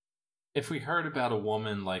If we heard about a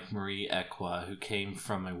woman like Marie Equi, who came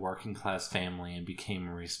from a working class family and became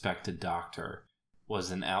a respected doctor,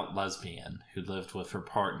 was an out lesbian who lived with her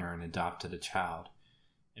partner and adopted a child,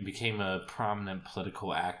 and became a prominent political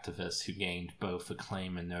activist who gained both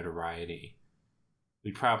acclaim and notoriety,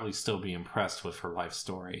 we'd probably still be impressed with her life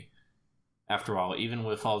story. After all, even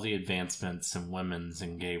with all the advancements in women's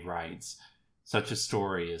and gay rights, such a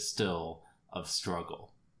story is still of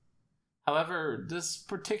struggle. However, this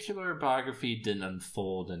particular biography didn't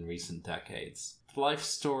unfold in recent decades. The life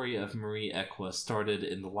story of Marie Equi started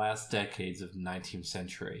in the last decades of the 19th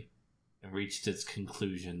century and reached its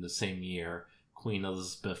conclusion the same year Queen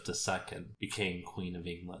Elizabeth II became Queen of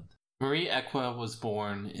England. Marie Equi was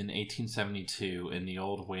born in 1872 in the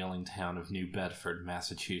old whaling town of New Bedford,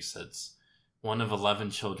 Massachusetts, one of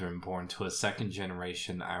 11 children born to a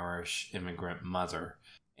second-generation Irish immigrant mother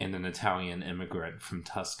and an Italian immigrant from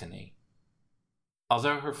Tuscany.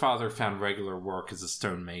 Although her father found regular work as a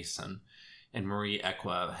stonemason, and Marie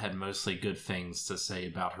Equi had mostly good things to say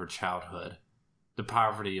about her childhood, the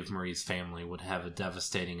poverty of Marie's family would have a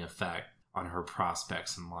devastating effect on her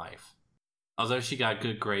prospects in life. Although she got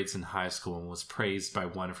good grades in high school and was praised by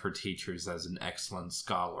one of her teachers as an excellent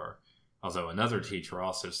scholar, although another teacher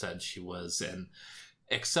also said she was an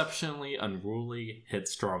exceptionally unruly,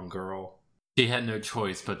 headstrong girl, she had no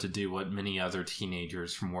choice but to do what many other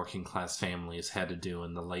teenagers from working-class families had to do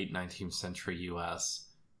in the late 19th century U.S.,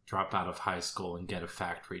 drop out of high school and get a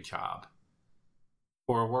factory job.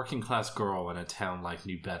 For a working-class girl in a town like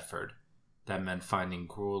New Bedford, that meant finding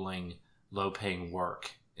grueling, low-paying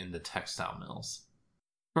work in the textile mills.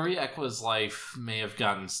 Marie Equi's life may have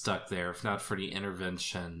gotten stuck there if not for the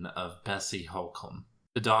intervention of Bessie Holcomb.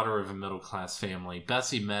 The daughter of a middle-class family,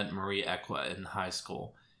 Bessie met Marie Equi in high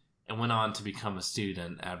school and went on to become a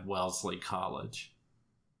student at Wellesley College.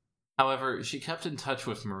 However, she kept in touch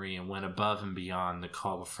with Marie and went above and beyond the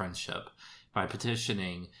call of friendship by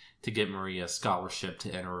petitioning to get Marie a scholarship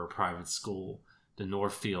to enter a private school, the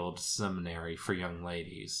Northfield Seminary for Young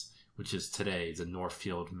Ladies, which is today the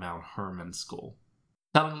Northfield Mount Hermon School.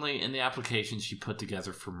 Tellingly, in the application she put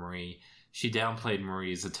together for Marie, she downplayed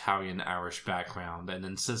Marie's Italian-Irish background and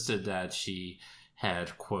insisted that she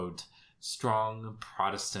had, quote, strong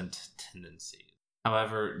Protestant tendencies.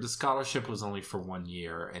 However, the scholarship was only for 1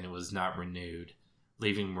 year, and it was not renewed,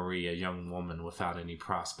 leaving Marie a young woman without any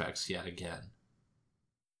prospects yet again.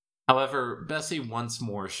 However, Bessie once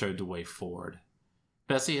more showed the way forward.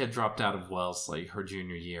 Bessie had dropped out of Wellesley her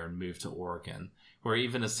junior year and moved to Oregon, where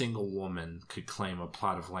even a single woman could claim a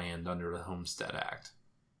plot of land under the Homestead Act.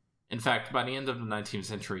 In fact, by the end of the 19th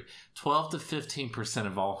century, 12 to 15%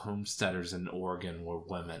 of all homesteaders in Oregon were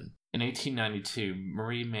women. In 1892,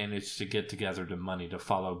 Marie managed to get together the money to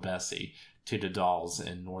follow Bessie to the Dalles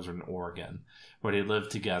in northern Oregon, where they lived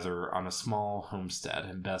together on a small homestead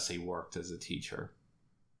and Bessie worked as a teacher.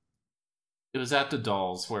 It was at the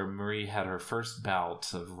Dalles where Marie had her first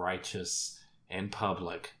bout of righteous and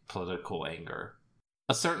public political anger.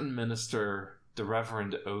 A certain minister, the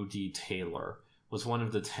Reverend O.D. Taylor, was one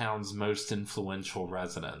of the town's most influential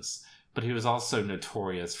residents, but he was also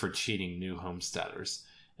notorious for cheating new homesteaders,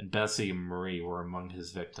 and Bessie and Marie were among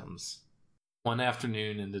his victims. One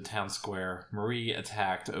afternoon in the town square, Marie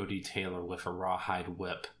attacked O.D. Taylor with a rawhide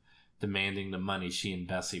whip, demanding the money she and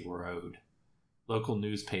Bessie were owed. Local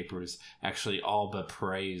newspapers actually all but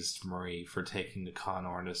praised Marie for taking the con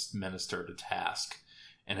artist minister to task,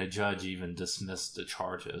 and a judge even dismissed the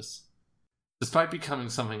charges. Despite becoming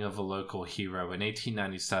something of a local hero, in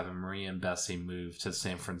 1897 Marie and Bessie moved to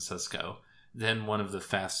San Francisco, then one of the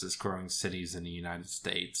fastest growing cities in the United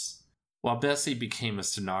States. While Bessie became a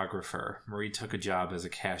stenographer, Marie took a job as a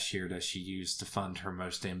cashier that she used to fund her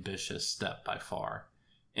most ambitious step by far,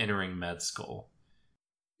 entering med school.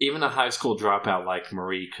 Even a high school dropout like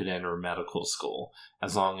Marie could enter medical school,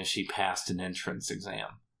 as long as she passed an entrance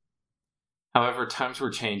exam. However, times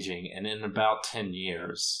were changing, and in about 10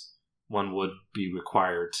 years, one would be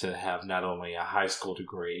required to have not only a high school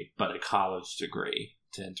degree, but a college degree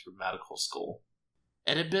to enter medical school.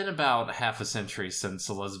 It had been about half a century since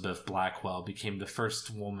Elizabeth Blackwell became the first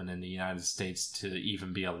woman in the United States to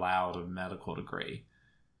even be allowed a medical degree,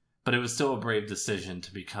 but it was still a brave decision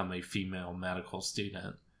to become a female medical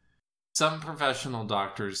student. Some professional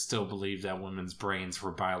doctors still believed that women's brains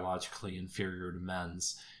were biologically inferior to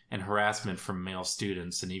men's, and harassment from male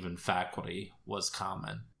students and even faculty was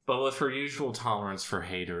common. But with her usual tolerance for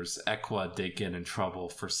haters, Equi did get in trouble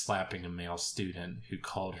for slapping a male student who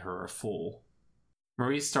called her a fool.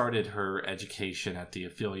 Marie started her education at the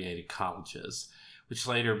affiliated colleges, which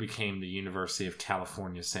later became the University of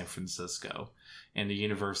California, San Francisco, and the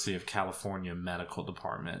University of California Medical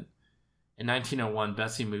Department. In 1901,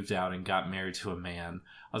 Bessie moved out and got married to a man,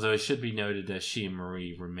 although it should be noted that she and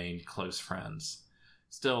Marie remained close friends.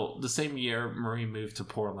 Still, the same year, Marie moved to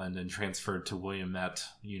Portland and transferred to Willamette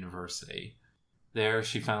University. There,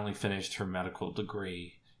 she finally finished her medical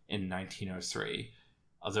degree in 1903,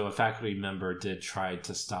 although a faculty member did try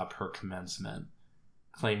to stop her commencement,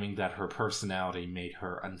 claiming that her personality made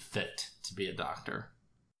her unfit to be a doctor.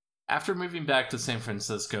 After moving back to San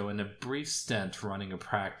Francisco and a brief stint running a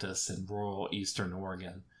practice in rural eastern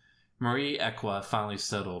Oregon, Marie Equi finally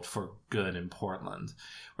settled for good in Portland,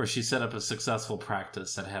 where she set up a successful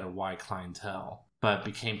practice that had a wide clientele, but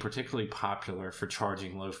became particularly popular for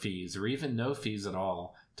charging low fees, or even no fees at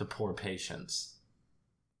all, to poor patients.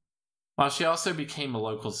 While she also became a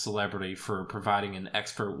local celebrity for providing an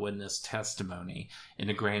expert witness testimony in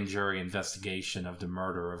a grand jury investigation of the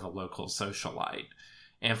murder of a local socialite,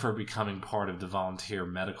 and for becoming part of the volunteer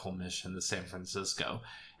medical mission to San Francisco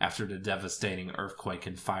after the devastating earthquake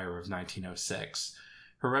and fire of 1906,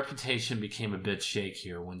 her reputation became a bit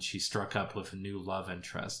shakier when she struck up with a new love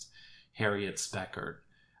interest, Harriet Speckert,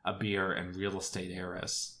 a beer and real estate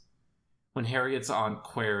heiress. When Harriet's aunt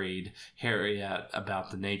queried Harriet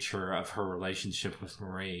about the nature of her relationship with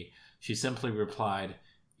Marie, she simply replied,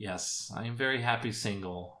 "Yes, I am very happy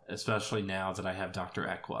single, especially now that I have Dr.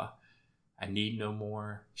 Equi. I need no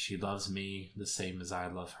more. She loves me the same as I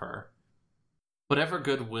love her." Whatever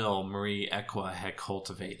goodwill Marie Equi had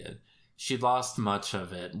cultivated, she lost much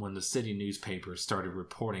of it when the city newspapers started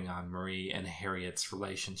reporting on Marie and Harriet's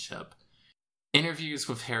relationship. Interviews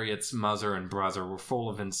with Harriet's mother and brother were full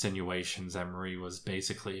of insinuations that Marie was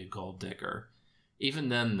basically a gold digger. Even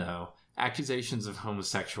then, though, accusations of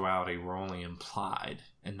homosexuality were only implied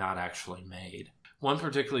and not actually made. One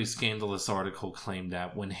particularly scandalous article claimed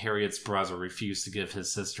that when Harriet's brother refused to give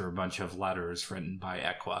his sister a bunch of letters written by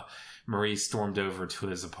Equi, Marie stormed over to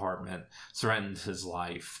his apartment, threatened his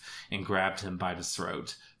life, and grabbed him by the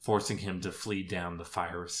throat, forcing him to flee down the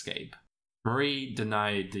fire escape. Marie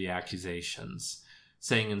denied the accusations,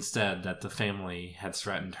 saying instead that the family had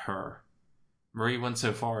threatened her. Marie went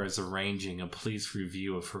so far as arranging a police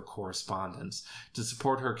review of her correspondence to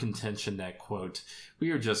support her contention that, quote, "We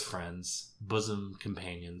are just friends, bosom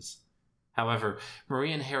companions." However,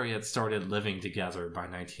 Marie and Harriet started living together by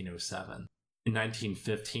 1907. In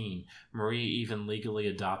 1915, Marie even legally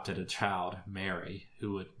adopted a child, Mary,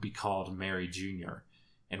 who would be called Mary Jr.,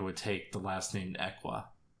 and would take the last name Equi.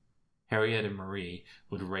 Harriet and Marie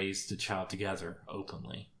would raise the child together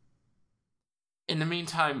openly. In the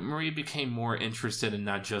meantime, Marie became more interested in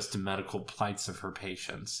not just the medical plights of her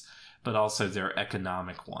patients, but also their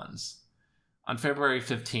economic ones. On February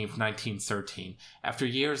 15, 1913, after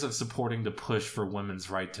years of supporting the push for women's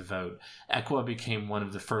right to vote, Equi became one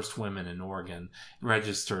of the first women in Oregon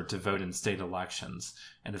registered to vote in state elections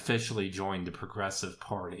and officially joined the Progressive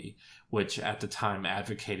Party, which at the time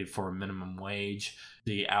advocated for a minimum wage,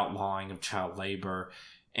 the outlawing of child labor,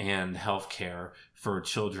 and health care for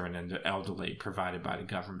children and the elderly provided by the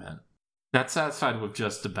government. Not satisfied with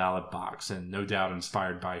just the ballot box, and no doubt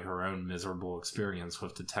inspired by her own miserable experience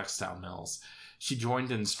with the textile mills, she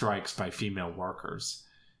joined in strikes by female workers.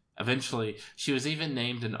 Eventually, she was even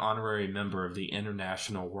named an honorary member of the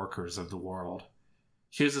International Workers of the World.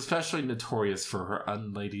 She was especially notorious for her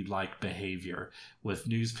unladylike behavior, with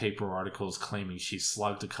newspaper articles claiming she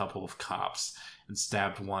slugged a couple of cops and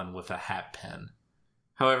stabbed one with a hat pin.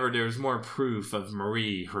 However, there is more proof of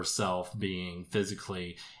Marie herself being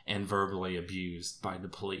physically and verbally abused by the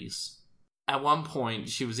police. At one point,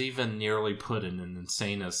 she was even nearly put in an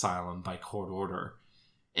insane asylum by court order.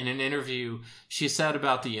 In an interview, she said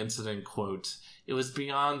about the incident, quote, "It was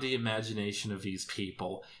beyond the imagination of these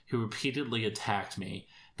people, who repeatedly attacked me,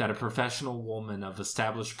 that a professional woman of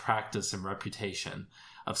established practice and reputation,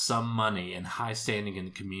 of some money and high standing in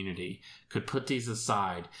the community, could put these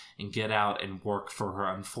aside and get out and work for her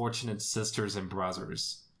unfortunate sisters and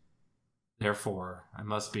brothers. Therefore, I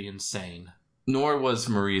must be insane." Nor was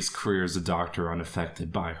Marie's career as a doctor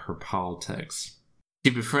unaffected by her politics.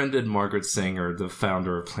 She befriended Margaret Sanger, the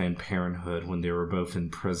founder of Planned Parenthood, when they were both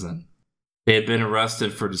in prison. They had been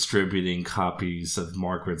arrested for distributing copies of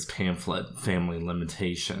Margaret's pamphlet, Family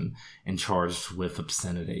Limitation, and charged with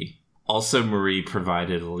obscenity. Also, Marie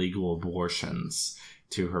provided illegal abortions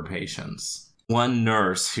to her patients. One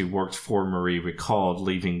nurse who worked for Marie recalled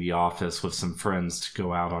leaving the office with some friends to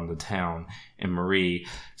go out on the town, and Marie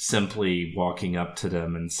simply walking up to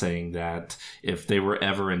them and saying that if they were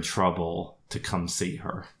ever in trouble, to come see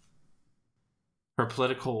her. Her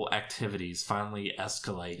political activities finally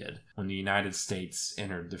escalated when the United States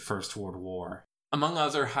entered the First World War. Among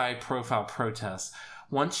other high-profile protests,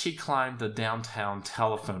 Once she climbed the downtown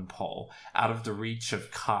telephone pole, out of the reach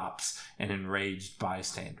of cops and enraged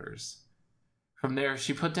bystanders. From there,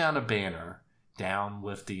 she put down a banner, "Down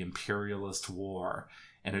with the Imperialist War,"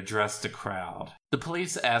 and addressed the crowd. The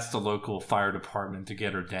police asked the local fire department to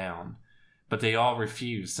get her down, but they all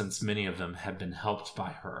refused since many of them had been helped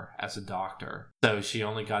by her as a doctor. So she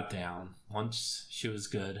only got down once she was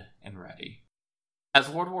good and ready. As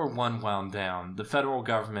World War I wound down, the federal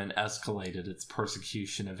government escalated its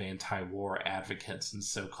persecution of anti-war advocates and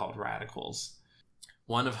so-called radicals.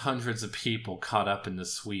 One of hundreds of people caught up in the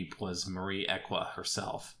sweep was Marie Equi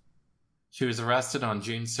herself. She was arrested on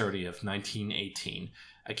June 30th, 1918,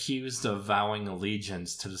 accused of vowing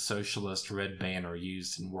allegiance to the socialist red banner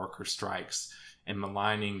used in worker strikes and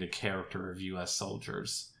maligning the character of U.S.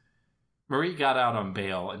 soldiers. Marie got out on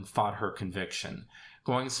bail and fought her conviction,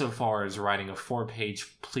 going so far as writing a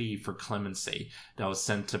 4-page plea for clemency that was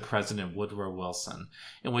sent to President Woodrow Wilson,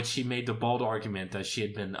 in which she made the bold argument that she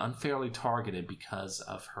had been unfairly targeted because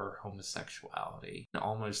of her homosexuality, an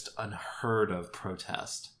almost unheard of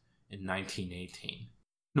protest in 1918.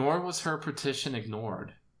 Nor was her petition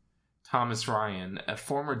ignored. Thomas Ryan, a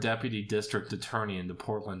former deputy district attorney in the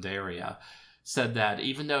Portland area, said that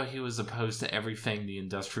even though he was opposed to everything the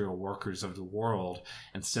industrial workers of the world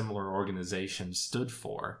and similar organizations stood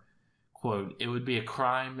for, quote, "it would be a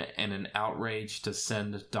crime and an outrage to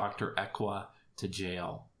send Dr. Equi to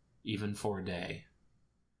jail, even for a day."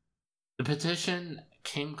 The petition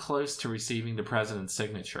came close to receiving the president's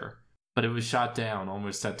signature, but it was shot down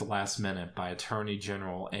almost at the last minute by Attorney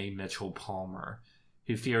General A. Mitchell Palmer,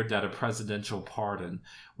 who feared that a presidential pardon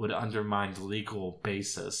would undermine the legal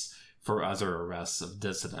basis for other arrests of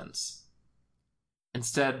dissidents.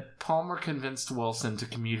 Instead, Palmer convinced Wilson to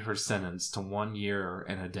commute her sentence to 1 year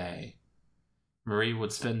and a day. Marie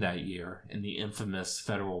would spend that year in the infamous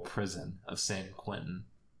federal prison of San Quentin.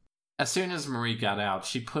 As soon as Marie got out,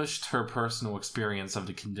 she pushed her personal experience of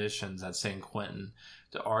the conditions at San Quentin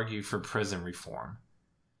to argue for prison reform.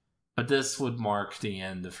 But this would mark the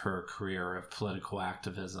end of her career of political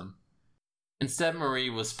activism. Instead, Marie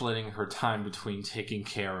was splitting her time between taking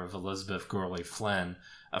care of Elizabeth Gurley Flynn,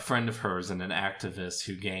 a friend of hers and an activist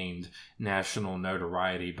who gained national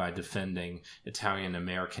notoriety by defending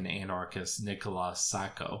Italian-American anarchists Nicola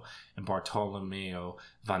Sacco and Bartolomeo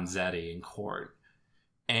Vanzetti in court,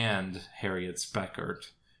 and Harriet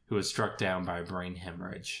Speckert, who was struck down by a brain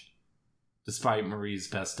hemorrhage. Despite Marie's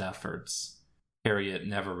best efforts, Harriet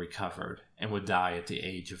never recovered and would die at the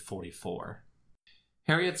age of 44.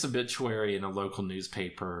 Harriet's obituary in a local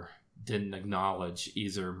newspaper didn't acknowledge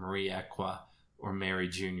either Marie Equi or Mary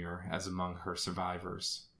Jr. as among her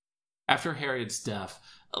survivors. After Harriet's death,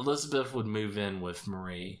 Elizabeth would move in with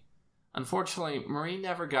Marie. Unfortunately, Marie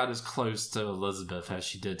never got as close to Elizabeth as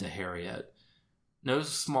she did to Harriet. No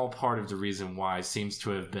small part of the reason why seems to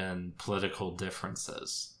have been political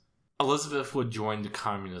differences. Elizabeth would join the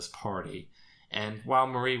Communist Party, and while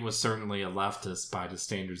Marie was certainly a leftist by the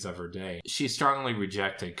standards of her day, she strongly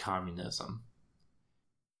rejected communism.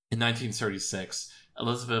 In 1936,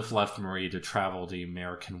 Elizabeth left Marie to travel the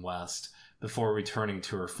American West before returning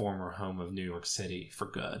to her former home of New York City for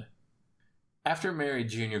good. After Mary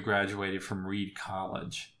Jr. graduated from Reed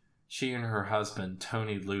College, she and her husband,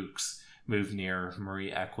 Tony Lukes, moved near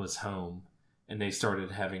Marie Equi's home, and they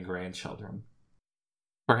started having grandchildren.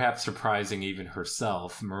 Perhaps surprising even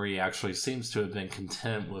herself, Marie actually seems to have been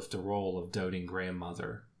content with the role of doting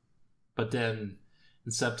grandmother. But then,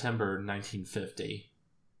 in September 1950,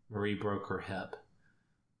 Marie broke her hip.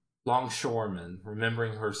 Longshoremen,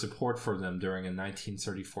 remembering her support for them during a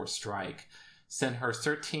 1934 strike, sent her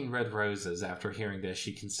 13 red roses after hearing that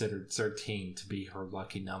she considered 13 to be her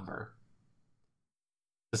lucky number.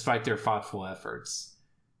 Despite their thoughtful efforts,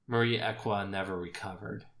 Marie Equi never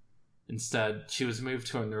recovered. Instead, she was moved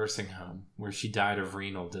to a nursing home where she died of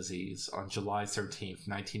renal disease on July 13,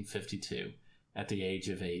 1952, at the age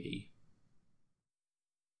of 80.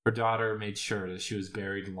 Her daughter made sure that she was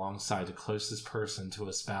buried alongside the closest person to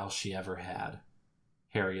a spouse she ever had,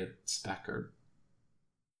 Harriet Speckert.